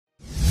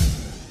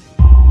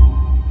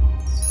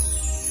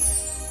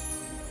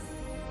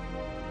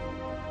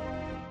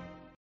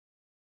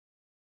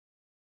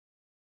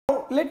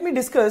let me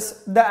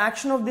discuss the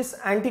action of these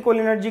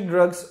anticholinergic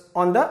drugs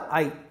on the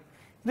eye.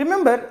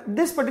 Remember,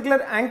 this particular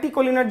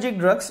anticholinergic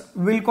drugs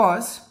will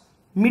cause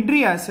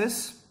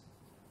mydriasis,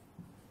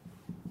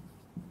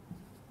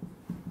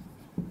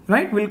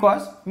 right? Will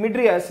cause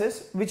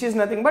mydriasis, which is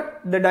nothing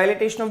but the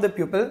dilatation of the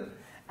pupil,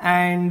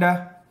 and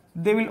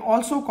they will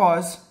also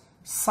cause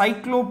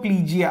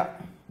cycloplegia,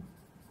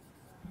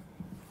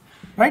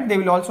 right? They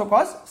will also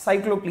cause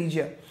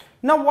cycloplegia.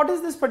 Now, what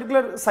is this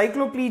particular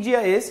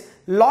cycloplegia is?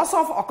 Loss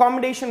of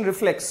accommodation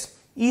reflex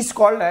is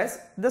called as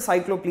the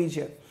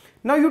cycloplegia.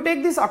 Now, you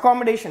take this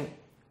accommodation.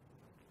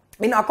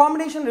 In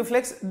accommodation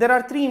reflex, there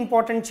are three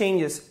important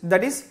changes.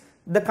 That is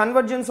the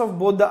convergence of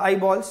both the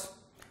eyeballs,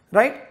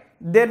 right?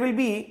 There will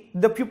be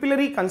the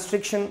pupillary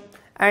constriction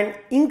and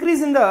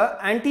increase in the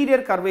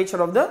anterior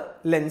curvature of the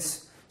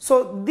lens.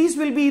 So, these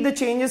will be the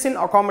changes in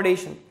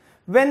accommodation.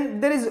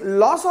 When there is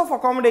loss of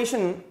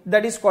accommodation,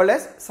 that is called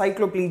as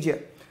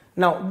cycloplegia.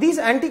 Now, these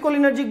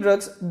anticholinergic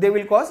drugs, they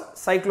will cause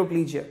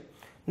cycloplegia.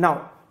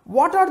 Now,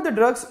 what are the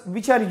drugs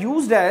which are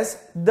used as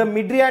the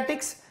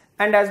mydriatics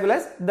and as well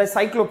as the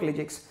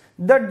cycloplegics?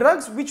 The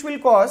drugs which will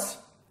cause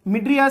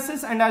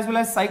mydriasis and as well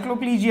as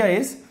cycloplegia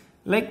is,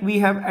 like we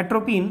have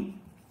atropine,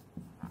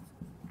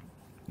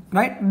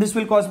 right? This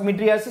will cause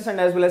mydriasis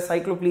and as well as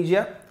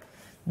cycloplegia.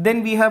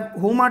 Then we have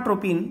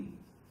homatropine,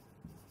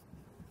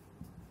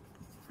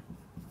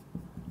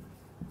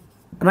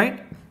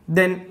 right?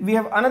 Then we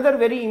have another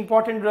very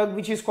important drug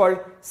which is called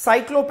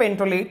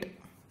cyclopentolate,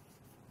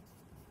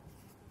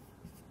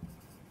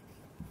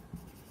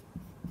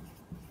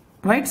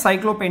 right?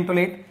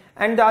 Cyclopentolate.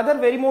 And the other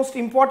very most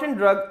important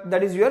drug,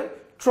 that is your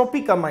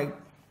Tropicamide,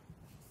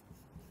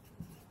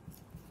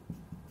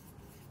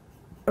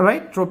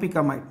 right?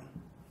 Tropicamide.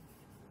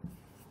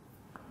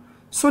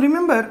 So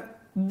remember,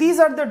 these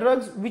are the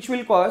drugs which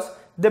will cause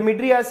the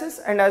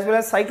mydriasis and as well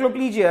as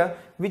cycloplegia,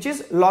 which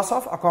is loss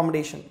of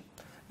accommodation.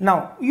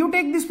 Now, you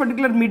take this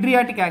particular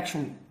mydriatic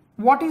action.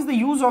 What is the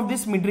use of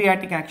this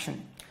mydriatic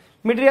action?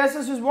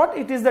 Mydriasis is what?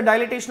 It is the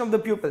dilatation of the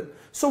pupil.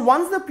 So,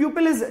 once the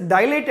pupil is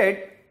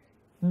dilated,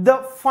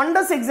 the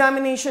fundus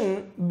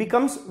examination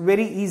becomes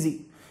very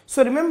easy.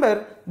 So,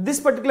 remember, this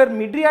particular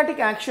mydriatic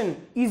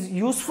action is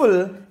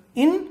useful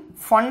in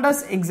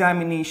fundus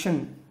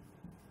examination.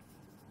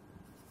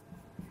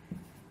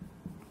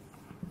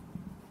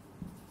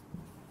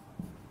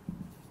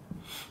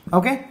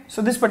 Okay,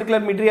 so this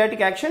particular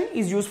mydriatic action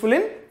is useful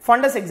in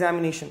fundus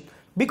examination,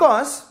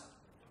 because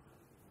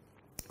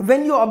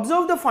when you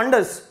observe the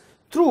fundus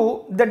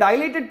through the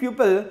dilated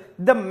pupil,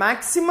 the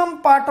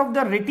maximum part of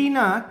the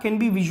retina can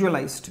be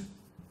visualized,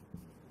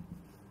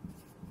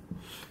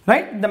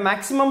 right? The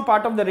maximum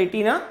part of the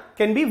retina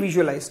can be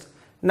visualized.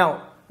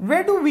 Now,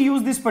 where do we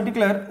use this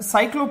particular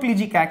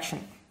cycloplegic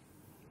action?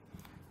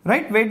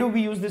 Right? Where do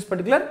we use this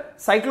particular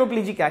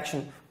cycloplegic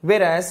action?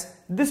 Whereas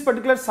this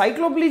particular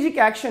cycloplegic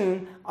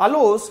action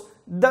allows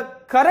the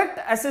correct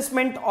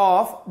assessment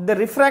of the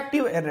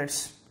refractive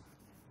errors,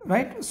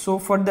 right? So,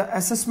 for the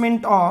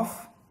assessment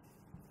of,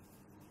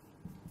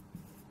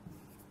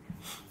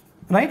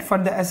 right, for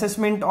the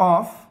assessment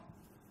of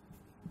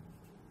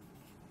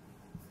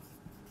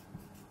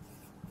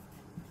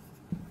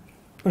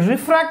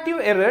refractive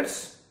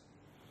errors,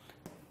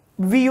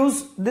 we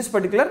use this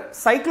particular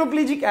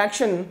cycloplegic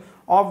action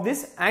of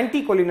this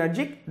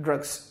anticholinergic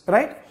drugs,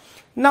 right?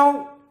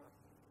 Now,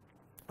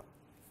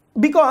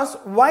 because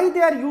why they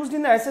are used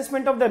in the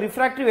assessment of the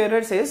refractive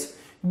errors is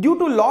due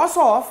to loss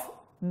of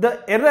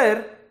the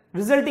error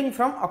resulting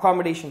from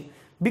accommodation.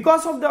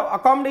 Because of the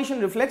accommodation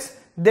reflex,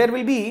 there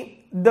will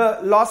be the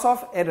loss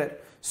of error.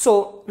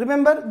 So,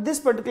 remember, this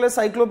particular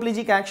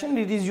cycloplegic action,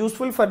 it is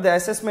useful for the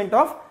assessment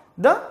of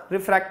the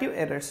refractive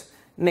errors.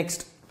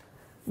 Next,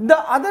 the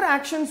other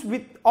actions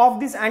of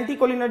these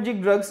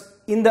anticholinergic drugs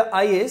in the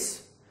eye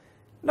is,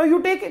 now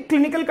you take a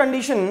clinical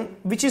condition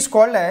which is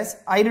called as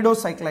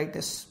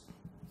iridocyclitis,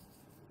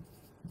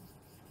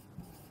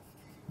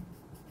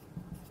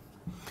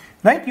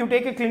 right? You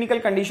take a clinical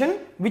condition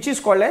which is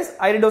called as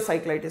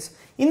iridocyclitis.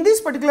 In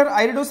this particular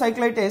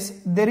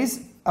iridocyclitis, there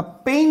is a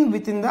pain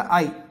within the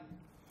eye.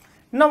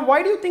 Now,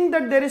 why do you think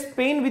that there is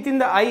pain within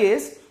the eye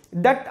is?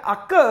 That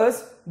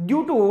occurs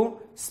due to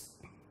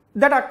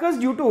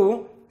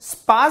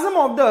spasm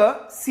of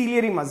the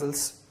ciliary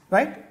muscles,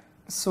 right?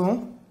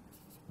 So,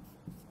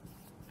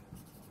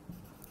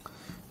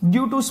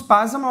 due to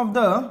spasm of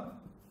the,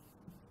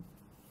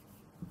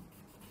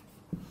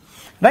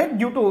 right,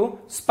 due to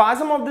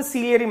spasm of the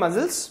ciliary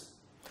muscles,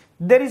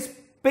 there is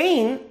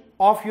pain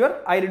of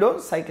your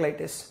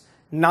iridocyclitis.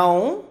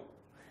 Now,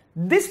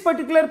 this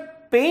particular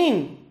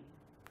pain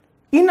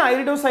in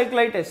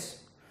iridocyclitis,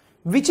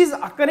 which is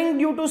occurring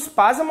due to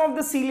spasm of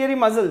the ciliary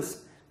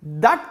muscles,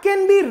 that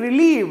can be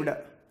relieved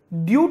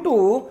due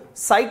to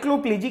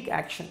cycloplegic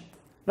action,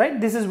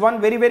 right? This is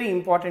one very, very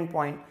important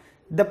point.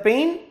 The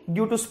pain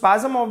due to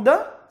spasm of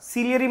the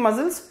ciliary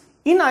muscles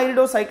in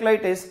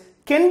iridocyclitis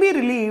can be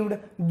relieved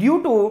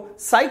due to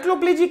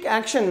cycloplegic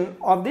action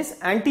of this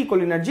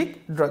anticholinergic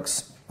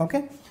drugs.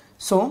 Okay,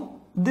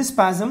 so this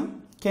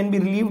spasm can be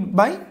relieved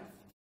by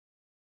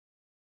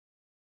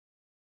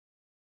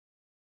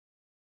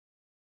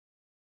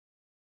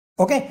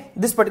Okay,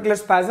 this particular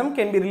spasm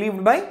can be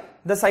relieved by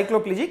the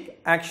cycloplegic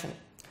action.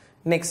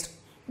 Next,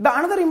 the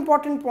another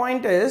important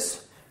point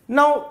is,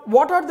 now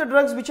what are the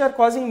drugs which are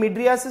causing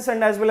mydriasis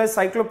and as well as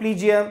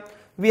cycloplegia?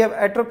 We have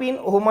atropine,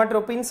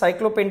 homatropine,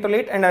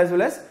 cyclopentolate and as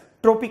well as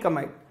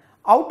tropicamide.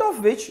 Out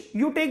of which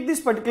you take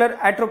this particular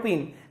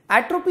atropine.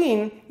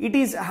 Atropine, it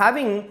is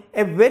having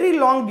a very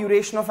long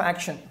duration of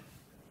action.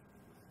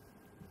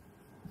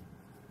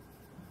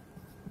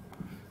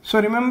 So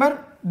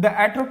remember the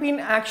atropine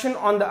action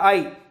on the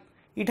eye,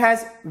 it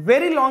has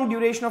very long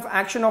duration of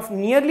action of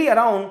nearly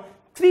around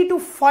 3 to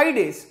 5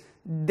 days.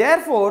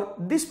 Therefore,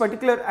 this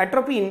particular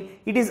atropine,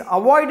 it is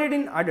avoided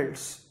in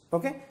adults.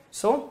 Okay,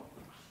 so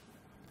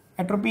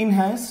atropine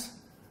has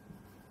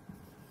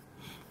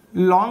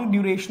long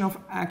duration of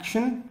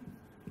action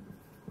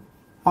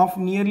of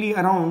nearly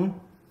around,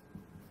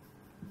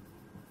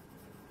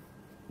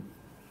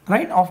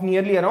 right, of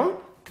nearly around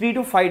 3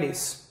 to 5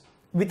 days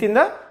within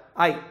the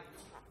eye.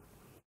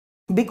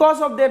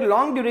 Because of their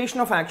long duration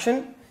of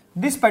action,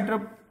 this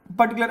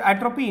particular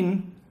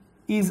atropine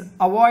is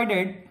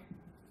avoided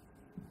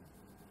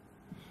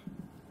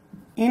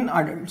in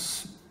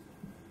adults.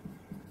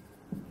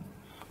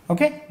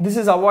 Okay, this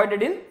is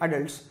avoided in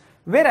adults.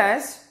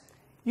 Whereas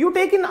you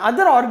take in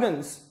other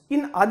organs,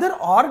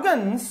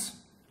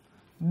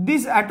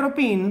 this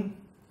atropine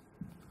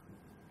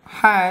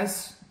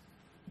has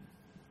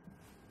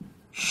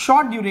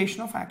short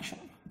duration of action.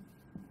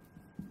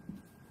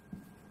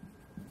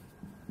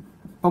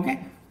 Okay,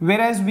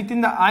 whereas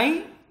within the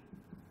eye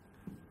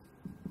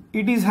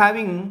it is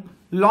having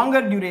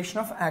longer duration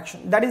of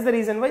action. That is the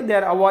reason why they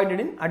are avoided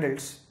in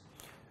adults.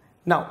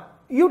 Now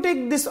you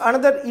take this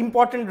another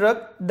important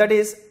drug, that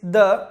is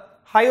the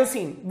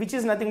hyoscine, which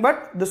is nothing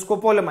but the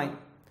scopolamine.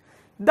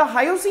 The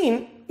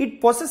hyoscine, it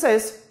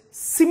possesses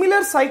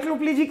similar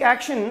cycloplegic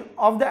action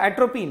of the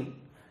atropine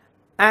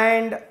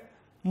and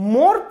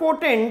more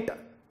potent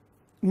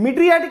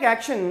mydriatic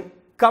action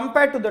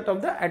compared to that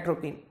of the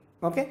atropine.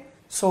 Okay,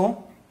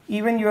 so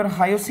even your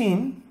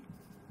hyoscine,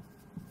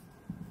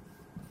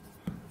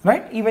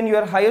 right, even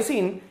your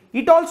hyoscine,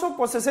 it also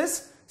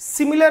possesses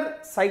similar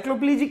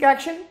cycloplegic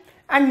action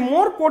and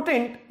more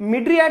potent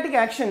mydriatic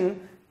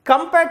action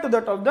compared to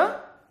that of the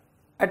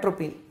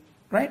atropine,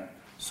 right.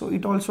 So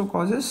it also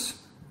causes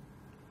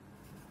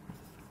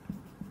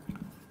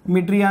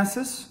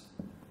mydriasis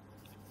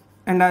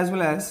and as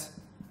well as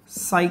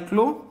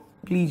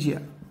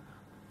cycloplegia,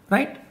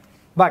 right.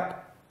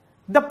 But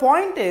the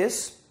point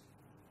is,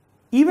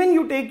 even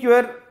you take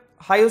your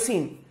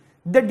hyoscine,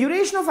 the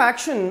duration of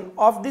action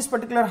of this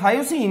particular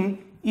hyoscine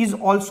is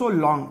also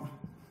long,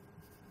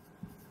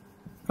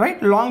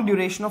 right, long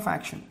duration of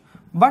action.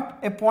 But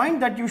a point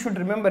that you should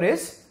remember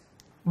is,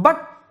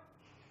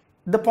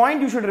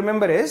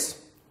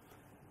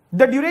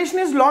 the duration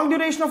is long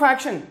duration of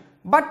action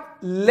but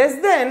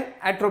less than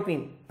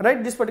atropine,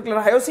 right. This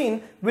particular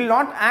hyoscine will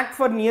not act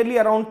for nearly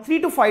around 3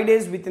 to 5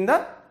 days within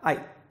the eye.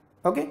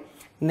 Okay,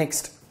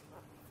 next,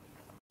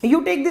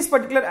 you take this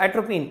particular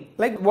atropine,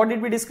 like what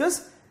did we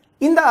discuss?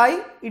 In the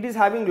eye, it is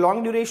having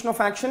long duration of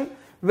action,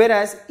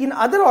 whereas in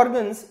other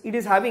organs, it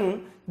is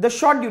having the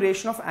short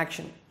duration of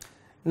action.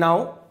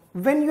 Now,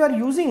 when you are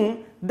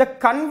using the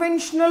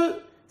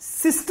conventional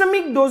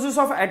systemic doses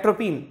of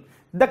atropine,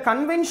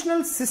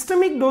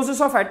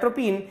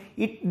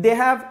 they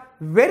have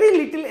very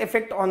little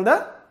effect on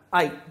the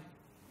eye.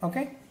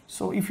 Okay,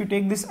 so if you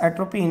take this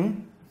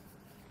atropine,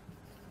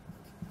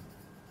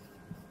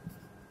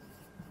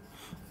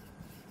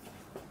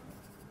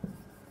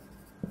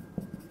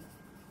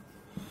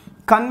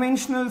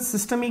 conventional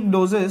systemic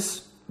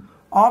doses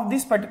of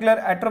this particular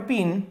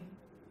atropine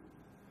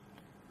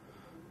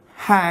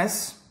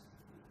has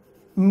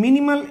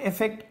minimal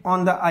effect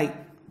on the eye.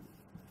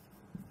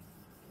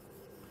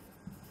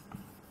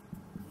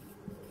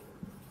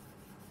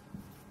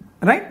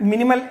 Right,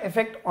 minimal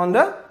effect on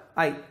the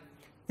eye.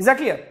 Is that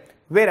clear?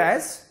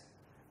 Whereas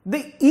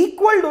the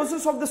equal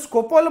doses of the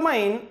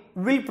scopolamine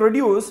will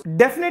produce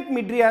definite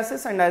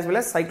mydriasis and as well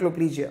as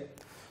cycloplegia.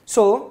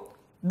 So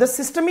the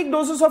systemic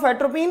doses of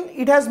atropine,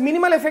 it has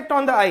minimal effect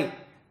on the eye,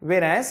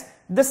 whereas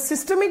the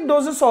systemic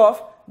doses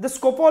of the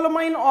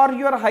scopolamine or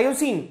your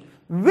hyoscine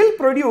will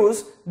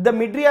produce the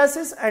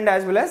mydriasis and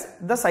as well as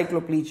the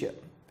cycloplegia.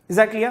 Is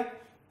that clear?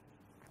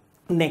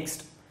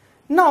 Next,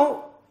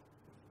 now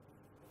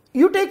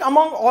you take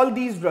among all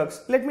these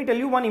drugs, let me tell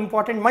you one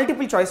important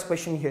multiple choice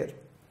question here.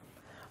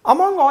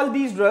 Among all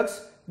these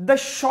drugs, the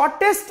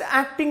shortest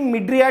acting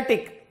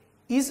mydriatic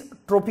is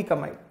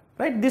tropicamide.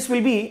 Right, this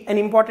will be an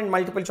important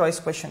multiple choice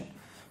question.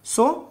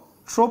 So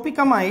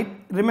tropicamide,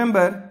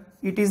 remember,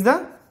 it is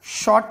the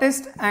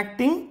shortest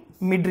acting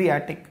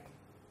mydriatic.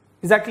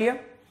 Is that clear?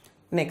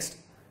 Next,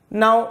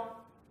 now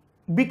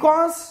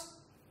because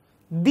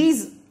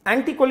these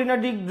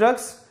anticholinergic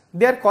drugs,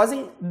 they are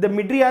causing the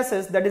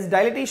mydriasis, that is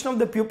dilatation of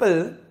the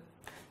pupil,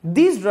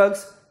 these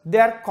drugs, they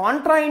are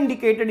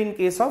contraindicated in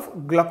case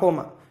of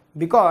glaucoma,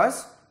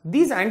 because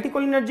these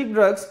anticholinergic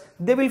drugs,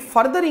 they will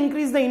further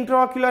increase the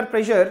intraocular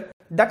pressure.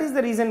 That is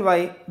the reason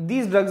why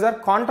these drugs are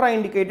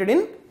contraindicated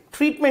in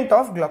treatment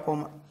of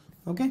glaucoma.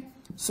 Okay,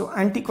 so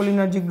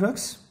anticholinergic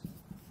drugs,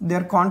 they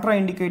are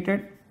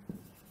contraindicated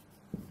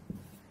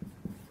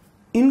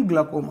in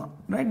glaucoma,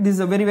 right? This is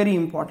a very, very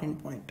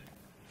important point.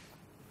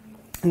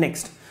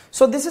 Next,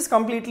 so this is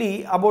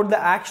completely about the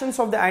actions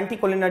of the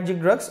anticholinergic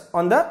drugs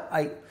on the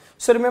eye.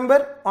 So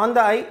remember, on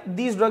the eye,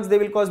 these drugs, they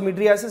will cause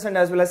mydriasis and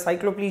as well as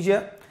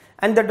cycloplegia,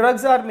 and the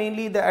drugs are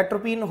mainly the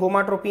atropine,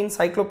 homatropine,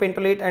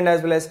 cyclopentolate and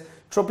as well as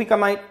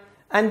tropicamide.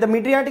 And the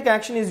mydriatic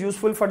action is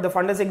useful for the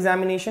fundus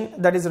examination,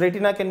 that is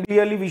retina can be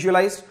clearly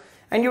visualized,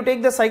 and you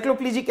take the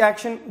cycloplegic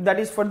action, that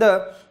is for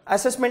the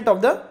assessment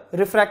of the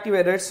refractive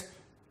errors.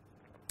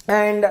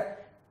 And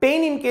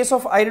pain in case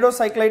of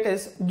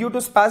iridocyclitis due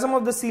to spasm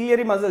of the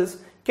ciliary muscles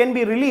can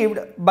be relieved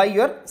by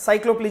your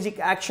cycloplegic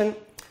action.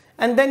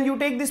 And then you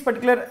take this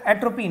particular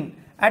atropine.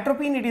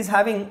 Atropine, it is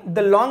having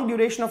the long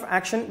duration of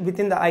action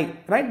within the eye,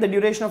 right? The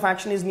duration of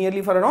action is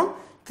nearly for around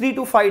 3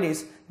 to 5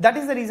 days. That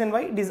is the reason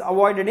why it is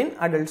avoided in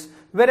adults.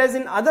 Whereas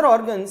in other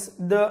organs,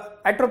 the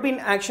atropine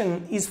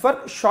action is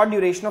for short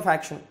duration of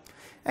action.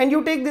 And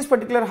you take this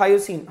particular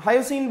hyoscine.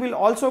 Hyoscine will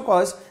also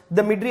cause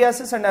the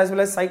mydriasis and as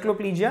well as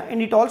cycloplegia,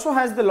 and it also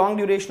has the long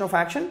duration of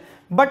action,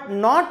 but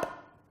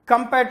not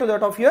compared to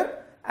that of your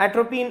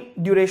atropine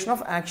duration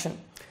of action.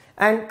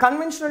 And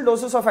conventional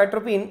doses of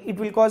atropine,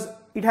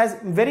 it has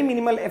very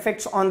minimal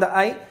effects on the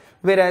eye,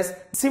 whereas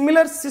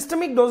similar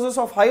systemic doses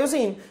of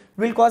hyoscine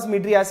will cause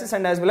mydriasis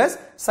and as well as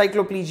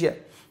cycloplegia.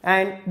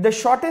 And the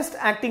shortest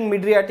acting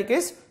mydriatic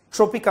is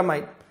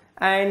tropicamide.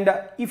 And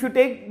if you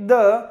take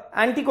the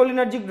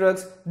anticholinergic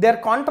drugs, they are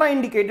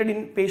contraindicated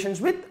in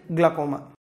patients with glaucoma.